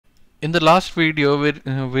In the last video,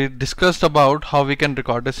 we discussed about how we can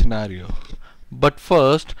record a scenario. But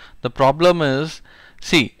first, the problem is,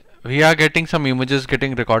 see, we are getting some images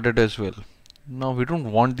getting recorded as well. Now we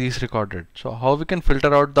don't want these recorded. So how we can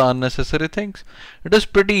filter out the unnecessary things? It is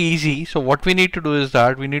pretty easy. So what we need to do is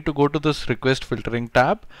that we need to go to this request filtering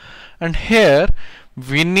tab, and here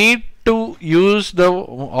we need to use the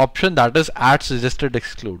option that is add suggested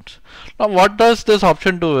excludes. Now what does this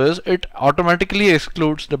option do is it automatically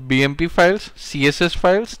excludes the BMP files, CSS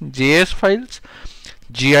files, JS files,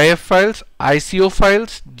 GIF files, ICO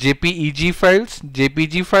files, JPEG files,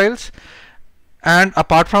 JPG files, and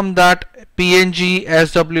apart from that PNG,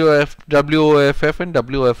 SWF, WOFF and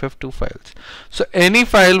WFF2 files. So any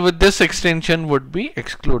file with this extension would be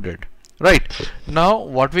excluded. Right. Now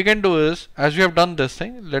what we can do is, as we have done this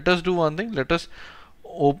thing, let us do one thing. Let us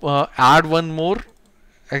add one more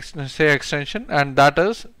extension, and that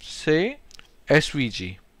is say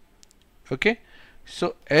SVG. Okay.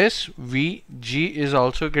 So SVG is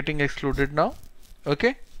also getting excluded now.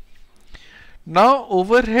 Okay. Now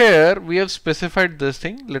over here we have specified this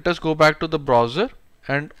thing. Let us go back to the browser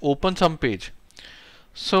and open some page.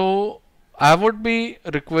 So I would be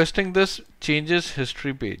requesting this changes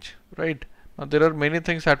history page. Right. Now there are many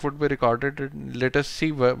things that would be recorded, and let us see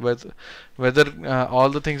whether all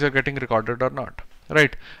the things are getting recorded or not.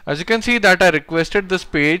 Right. As you can see that I requested this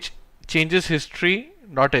page changes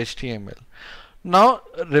history.html. Now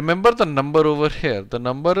remember the number over here. The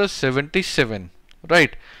number is 77.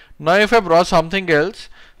 Right. Now if I browse something else,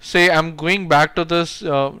 say I'm going back to this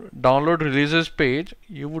download releases page,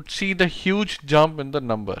 you would see the huge jump in the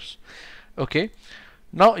numbers. Okay.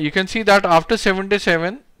 Now you can see that after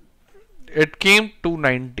 77 it came to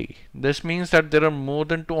 90. This means that there are more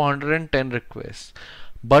than 210 requests.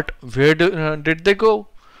 But where did they go?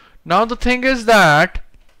 Now the thing is that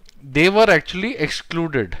they were actually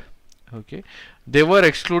excluded. Okay, they were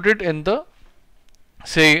excluded in the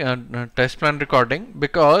test plan recording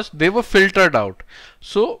because they were filtered out.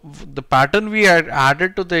 So the pattern we had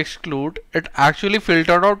added to the exclude, it actually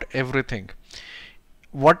filtered out everything.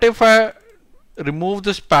 What if I remove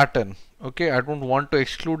this pattern? Okay, I don't want to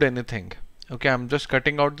exclude anything. Okay, I'm just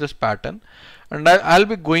cutting out this pattern, and I'll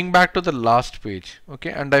be going back to the last page.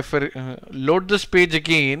 Okay, and if I load this page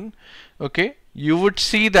again, okay, you would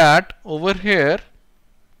see that over here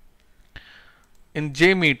in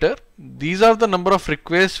JMeter, these are the number of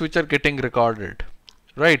requests which are getting recorded.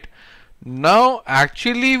 Right. Now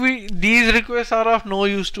actually these requests are of no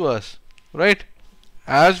use to us. Right.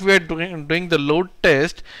 As we are doing the load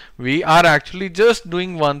test, we are actually just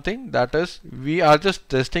doing one thing, that is we are just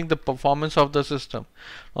testing the performance of the system.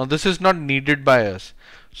 Now this is not needed by us.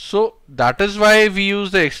 So that is why we use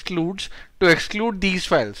the excludes to exclude these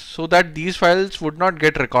files, so that these files would not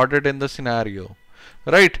get recorded in the scenario.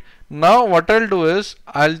 Right. Now what I'll do is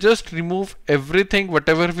I'll just remove everything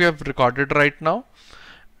whatever we have recorded right now,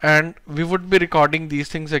 and we would be recording these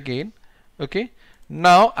things again. Okay.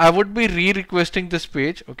 Now I would be re-requesting this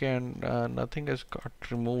page. Okay, and nothing has got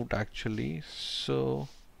removed actually, so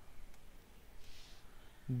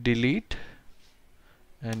delete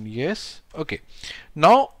and yes. Okay,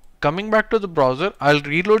 now coming back to the browser, I'll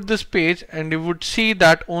reload this page, and you would see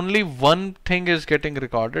that only one thing is getting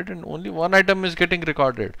recorded and only one item is getting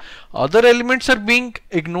recorded. Other elements are being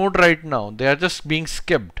ignored right now. They are just being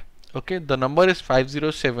skipped. Okay, the number is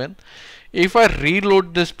 507. If I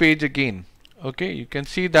reload this page again, okay, you can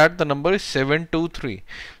see that the number is 723.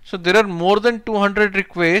 So there are more than 200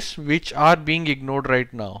 requests which are being ignored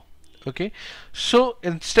right now. Okay, so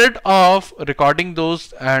instead of recording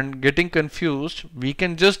those and getting confused, we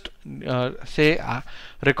can just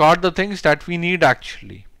record the things that we need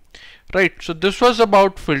actually. Right. So this was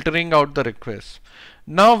about filtering out the requests.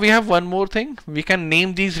 Now we have one more thing. We can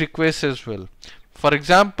name these requests as well. For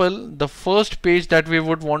example, the first page that we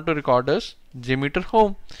would want to record is JMeter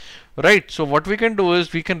home. Right. So what we can do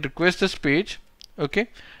is we can request this page. Okay,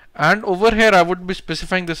 and over here I would be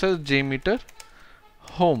specifying this as JMeter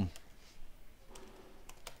home.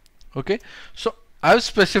 Okay, so I've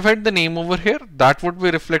specified the name over here. That would be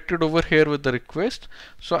reflected over here with the request.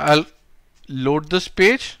 So I'll load this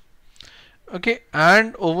page. Okay,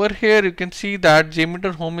 and over here you can see that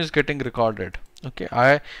JMeter home is getting recorded. Okay,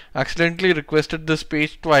 I accidentally requested this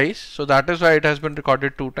page twice, so that is why it has been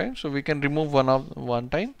recorded 2 times. So we can remove one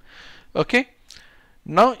time. Okay,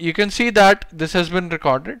 now you can see that this has been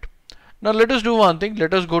recorded. Now let us do one thing.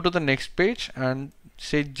 Let us go to the next page and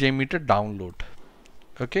say JMeter download.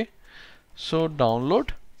 Okay, so download.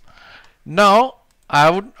 Now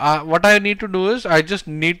what I need to do is I just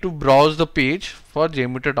need to browse the page for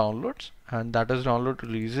JMeter downloads, and that is download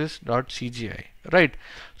releases.cgi. right?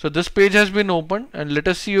 So this page has been opened, and let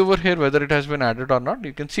us see over here whether it has been added or not.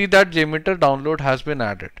 You can see that JMeter download has been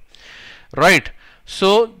added, right?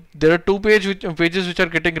 So there are two pages which are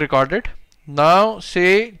getting recorded. Now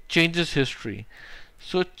say changes history.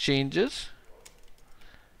 So changes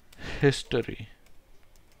history.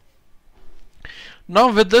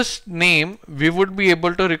 Now with this name, we would be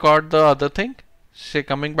able to record the other thing. Say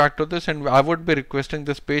coming back to this, and I would be requesting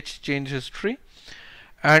this page change history.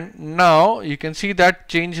 And now you can see that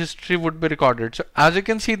change history would be recorded. So as you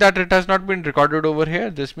can see that it has not been recorded over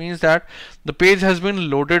here. This means that the page has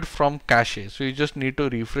been loaded from cache. So you just need to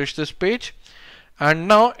refresh this page, and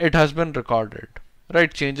now it has been recorded,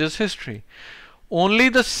 right? Changes history. Only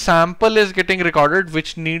the sample is getting recorded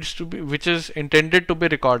which is intended to be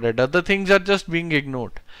recorded. Other things are just being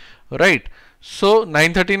ignored, right? So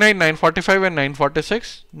 939, 945 and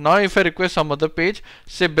 946. Now if I request some other page,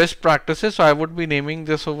 say best practices, so I would be naming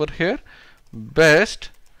this over here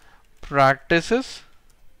best practices.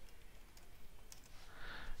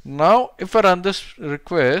 Now if I run this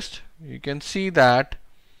request, you can see that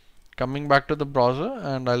coming back to the browser,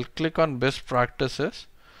 and I'll click on best practices.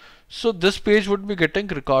 So this page would be getting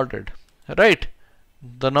recorded, right?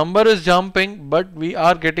 The number is jumping, but we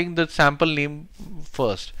are getting the sample name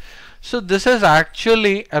first. So this is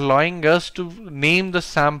actually allowing us to name the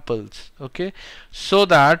samples, okay, so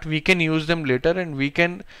that we can use them later and we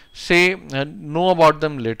can say know about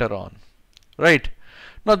them later on, right?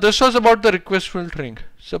 Now this was about the request filtering.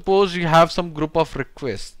 Suppose you have some group of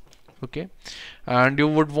requests, okay, and you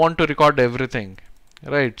would want to record everything,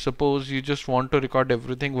 right? Suppose you just want to record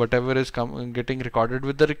everything, whatever is getting recorded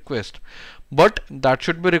with the request, but that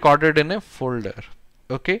should be recorded in a folder.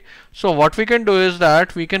 Okay, so what we can do is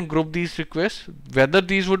that we can group these requests, whether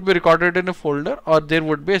these would be recorded in a folder or there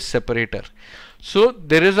would be a separator. So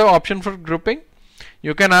there is an option for grouping.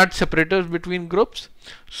 You can add separators between groups.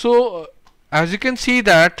 So as you can see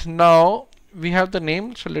that now we have the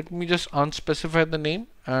name. So let me just unspecify the name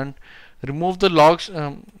and remove the logs,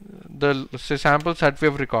 the samples that we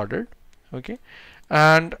have recorded. Okay,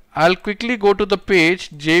 and I'll quickly go to the page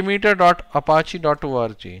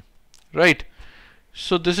jmeter.apache.org, right?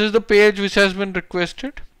 So this is the page which has been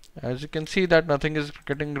requested. As you can see that nothing is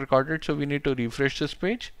getting recorded, so we need to refresh this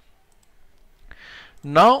page.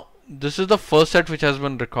 Now this is the first set which has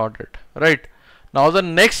been recorded, right? Now the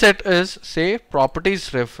next set is say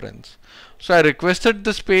properties reference. So I requested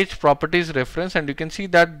this page properties reference, and you can see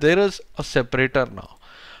that there is a separator now.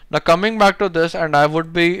 Now coming back to this, and I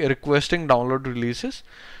would be requesting download releases.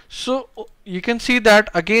 So you can see that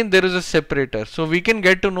again there is a separator. So we can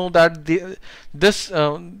get to know that this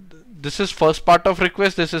is first part of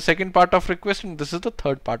request, this is second part of request, and this is the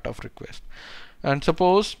third part of request. And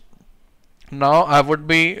suppose now I would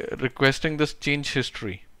be requesting this change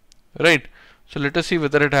history, right? So let us see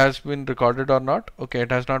whether it has been recorded or not. Okay,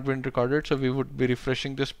 it has not been recorded, so we would be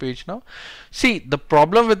refreshing this page now. See, the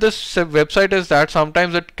problem with this website is that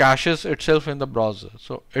sometimes it caches itself in the browser.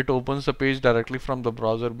 So it opens the page directly from the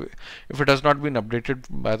browser if it has not been updated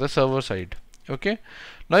by the server side. Okay,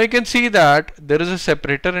 now you can see that there is a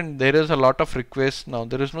separator and there is a lot of requests. Now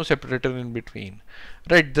there is no separator in between,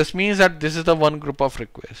 right? This means that this is the one group of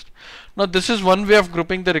requests. Now this is one way of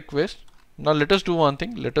grouping the request. Now let us do one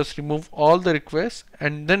thing. Let us remove all the requests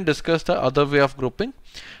and then discuss the other way of grouping.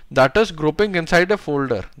 That is grouping inside a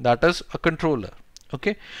folder. That is a controller.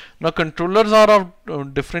 Okay. Now controllers are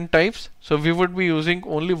of different types. So we would be using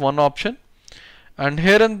only one option. And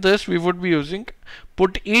here in this we would be using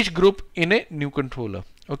put each group in a new controller.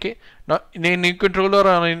 Okay. Now in a new controller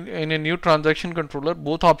or in a new transaction controller,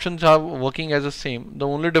 both options are working as the same. The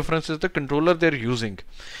only difference is the controller they're using.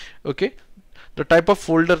 Okay. The type of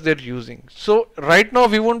folder they're using. So right now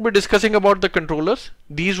we won't be discussing about the controllers.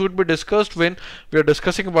 These would be discussed when we are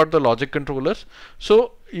discussing about the logic controllers.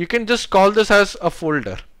 So you can just call this as a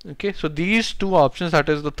folder. Okay, so these two options, that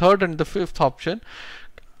is the third and the fifth option,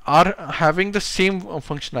 are having the same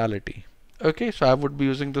functionality. Okay, so I would be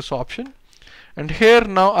using this option, and here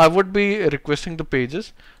now I would be requesting the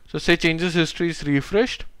pages. So say changes history is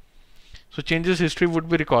refreshed, so changes history would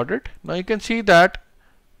be recorded. Now you can see that.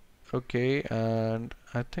 Okay, and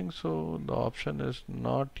I think so the option is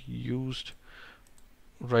not used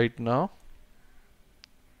right now.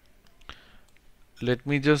 Let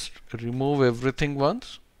me just remove everything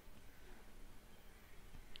once.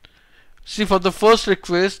 See, for the first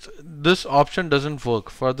request this option doesn't work.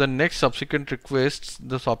 For the next subsequent requests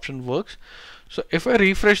this option works. So if I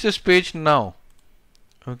refresh this page now,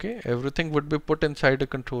 okay, everything would be put inside a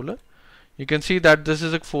controller. You can see that this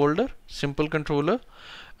is a folder, simple controller,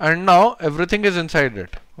 and now everything is inside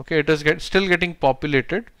it. Okay, it is still getting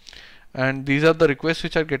populated, and these are the requests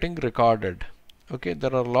which are getting recorded. Okay,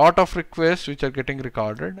 there are a lot of requests which are getting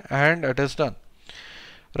recorded, and it is done.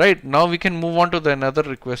 Right, now we can move on to the another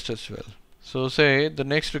request as well. So say the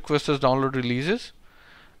next request is download releases,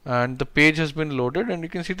 and the page has been loaded, and you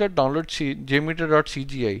can see that download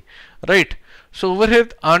jmeter.cgi. Right, so over here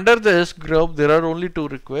under this group there are only 2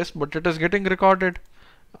 requests, but it is getting recorded.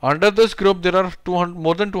 Under this group there are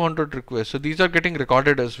more than 200 requests, so these are getting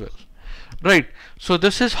recorded as well. Right, so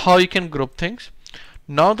this is how you can group things.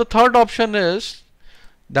 Now the third option is,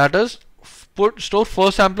 that is, store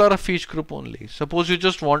first sampler of each group only. Suppose you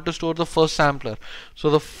just want to store the first sampler, so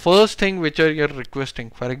the first thing which you're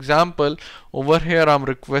requesting, for example over here I'm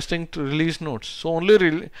requesting to release notes, so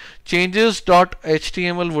only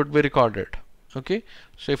changes.html would be recorded. Okay,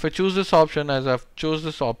 so if I choose this option, as I've chose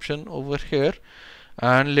this option over here,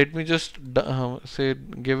 and let me just say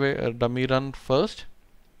give a dummy run first.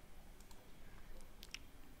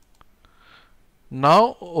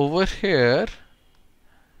 Now over here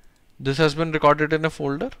this has been recorded in a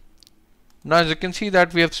folder. Now as you can see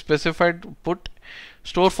that we have specified put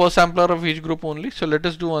store first sampler of each group only. So let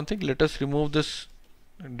us do one thing, let us remove this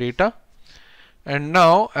data, and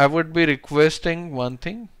now I would be requesting one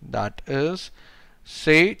thing, that is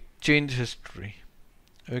say change history.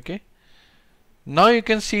 Okay, now you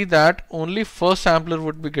can see that only first sampler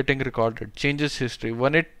would be getting recorded, changes history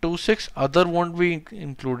 1826, other won't be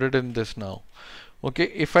included in this now.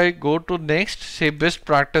 Okay, if I go to next, say best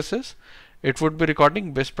practices, it would be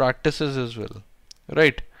recording best practices as well.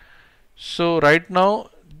 Right, so right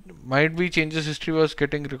now might be changes history was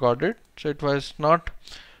getting recorded, so it was not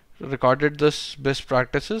recorded this best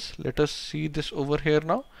practices. Let us see this over here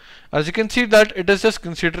now. As you can see that it is just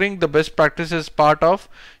considering the best practices part of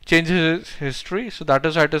changes history, so that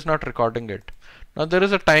is why it is not recording it. Now there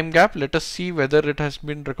is a time gap, let us see whether it has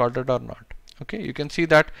been recorded or not. Okay, you can see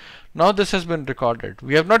that now this has been recorded.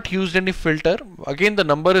 We have not used any filter. Again the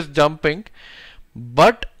number is jumping,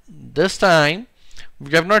 but this time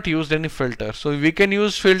we have not used any filter. So we can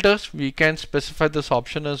use filters, we can specify this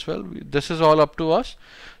option as well. This is all up to us.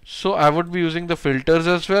 So I would be using the filters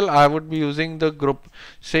as well. I would be using the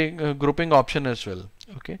grouping option as well.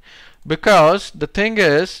 Okay, because the thing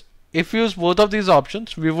is, if you use both of these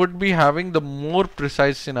options, we would be having the more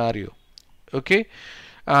precise scenario. Okay,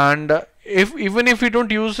 and even if we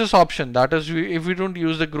don't use this option, that is if we don't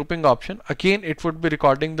use the grouping option, again it would be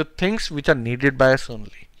recording the things which are needed by us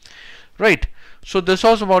only. Right, so this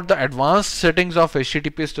was about the advanced settings of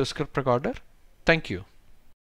HTTP script recorder. Thank you.